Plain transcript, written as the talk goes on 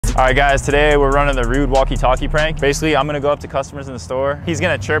All right, guys, today we're running the rude walkie-talkie prank. Basically, I'm gonna go up to customers in the store. He's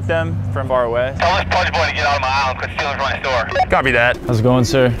gonna chirp them from far away. Tell this pudge boy to get out of my aisle and quit stealing from my store. Copy that. How's it going,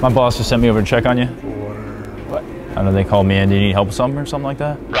 sir? My boss just sent me over to check on you. What? I know they called me in. Do you need help with something or something like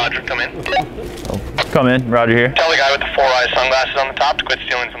that? Roger, come in. Oh, come in, Roger here. Tell the guy with the 4-eyes sunglasses on the top to quit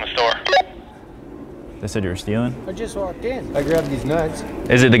stealing from the store. They said you were stealing? I just walked in. I grabbed these nuts.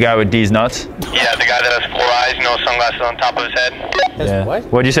 Is it the guy with D's nuts? Yeah, the guy that has 4 eyes, you know, sunglasses on top of his head. Yeah. What?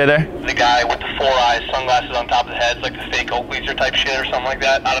 What'd you say there? The guy with the 4-eyes, sunglasses on top of his head, like the fake Oakleys type shit or something like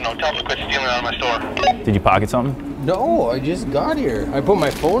that. I don't know, tell him to quit stealing out of my store. Did you pocket something? No, I just got here. I put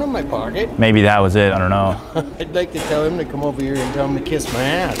my phone in my pocket. Maybe that was it, I don't know. I'd like to tell him to come over here and tell him to kiss my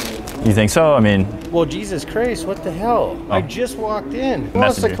ass. You think so? I mean... Well, Jesus Christ, what the hell? Oh. I just walked in. Who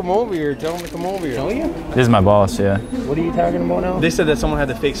wants to Messenger. come over here? Tell him to come over here. Know you? This is my boss, yeah. What are you talking about now? They said that someone had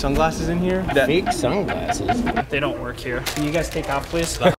the fake sunglasses in here. Fake sunglasses? They don't work here. Can you guys take off, please?